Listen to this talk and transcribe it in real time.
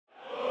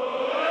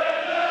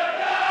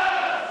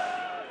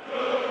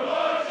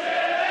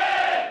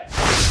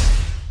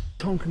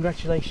Tom,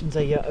 congratulations,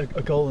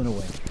 a goal and a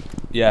win.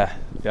 Yeah,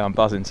 I'm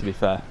buzzing, to be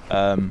fair.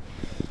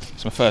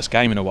 It's my first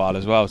game in a while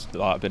as well.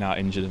 Like, I've been out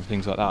injured and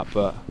things like that,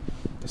 but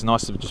it's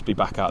nice to just be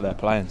back out there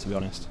playing, to be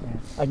honest.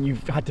 Yeah. And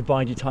you've had to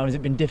bide your time. Has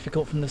it been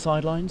difficult from the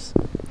sidelines?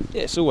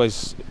 Yeah, it's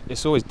always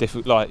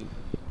difficult. Like,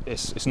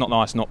 it's not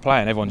nice not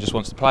playing. Everyone just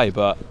wants to play,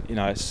 but you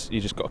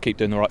just got to keep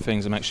doing the right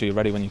things and make sure you're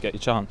ready when you get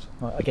your chance.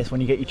 Well, I guess when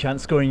you get your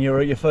chance, scoring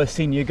your first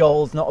senior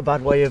goal is not a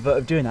bad way of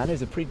doing that. It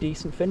was a pretty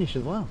decent finish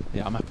as well.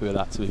 Yeah, I'm happy with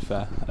that, to be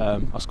fair.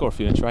 I score a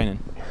few in training,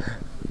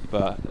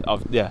 but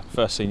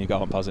first senior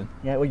goal, I'm buzzing.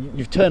 Yeah, well,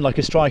 you've turned like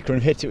a striker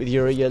and hit it with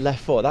your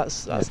left foot.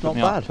 That's not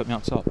bad. Put me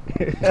up top.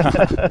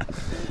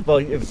 Well,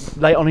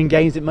 late on in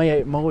games it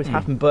may always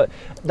happen, but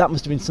that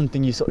must have been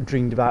something you sort of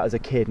dreamed about as a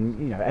kid,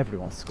 and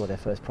everyone wants to score their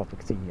first proper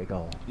senior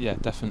goal. Yeah,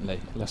 definitely.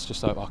 Let's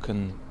just hope I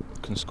can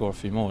score a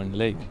few more in the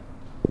league.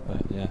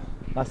 But yeah,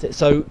 that's it.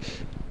 So,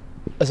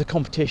 as a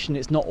competition,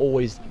 it's not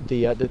always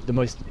the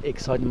most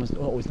exciting, not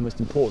always the most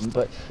important,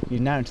 but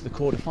you're now into the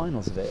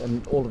quarter-finals of it,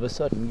 and all of a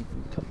sudden,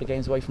 you're a couple of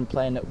games away from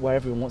playing at where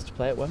everyone wants to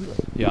play at Wembley.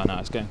 Yeah, I know,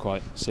 it's getting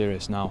quite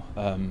serious now.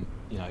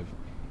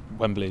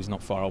 Wembley's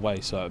not far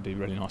away, so it'd be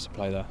really nice to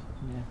play there.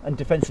 Yeah. And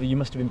defensively, you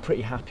must have been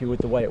pretty happy with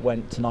the way it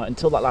went tonight.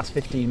 Until that last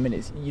 15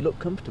 minutes, you looked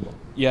comfortable.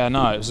 Yeah,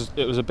 no,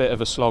 it was a bit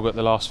of a slog at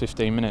the last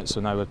 15 minutes,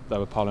 and they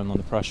were piling on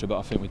the pressure, but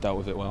I think we dealt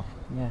with it well.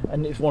 Yeah,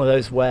 and it's one of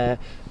those where,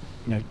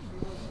 a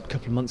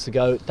couple of months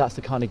ago, that's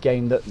the kind of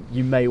game that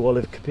you may well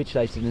have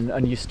capitulated,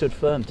 and you stood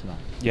firm tonight.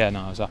 Yeah,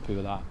 no, I was happy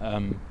with that.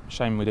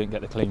 Shame we didn't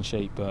get the clean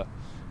sheet, but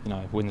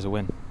win's a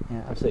win.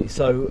 Yeah, absolutely.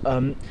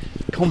 So,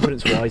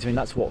 confidence-wise,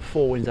 that's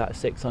 4 wins out of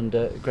 6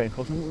 under Graham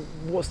Coulson.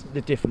 What's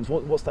the difference?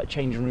 What's that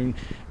changing room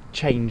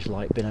change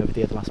like been over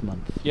the last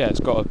month? Yeah, it's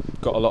got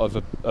a lot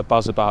of a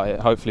buzz about it.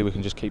 Hopefully, we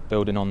can just keep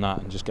building on that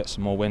and just get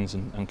some more wins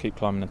and keep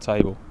climbing the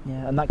table.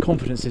 Yeah, and that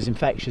confidence is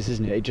infectious,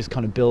 isn't it? It just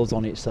kind of builds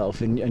on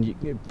itself, and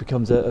it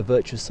becomes a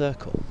virtuous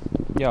circle.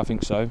 Yeah, I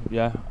think so.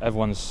 Yeah,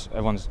 everyone's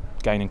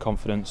gaining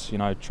confidence.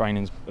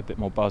 Training's a bit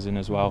more buzzing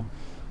as well.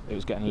 It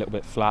was getting a little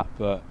bit flat,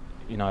 but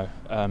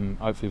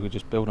hopefully we'll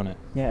just build on it.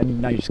 Yeah,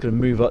 and now you're just going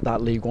to move up that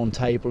League One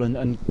table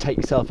and take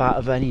yourself out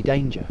of any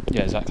danger.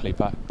 Yeah, exactly.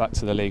 Back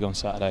to the league on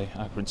Saturday,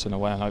 Accrington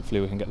away, and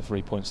hopefully we can get the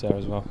 3 points there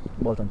as well.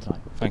 Well done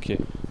tonight. Thank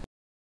you.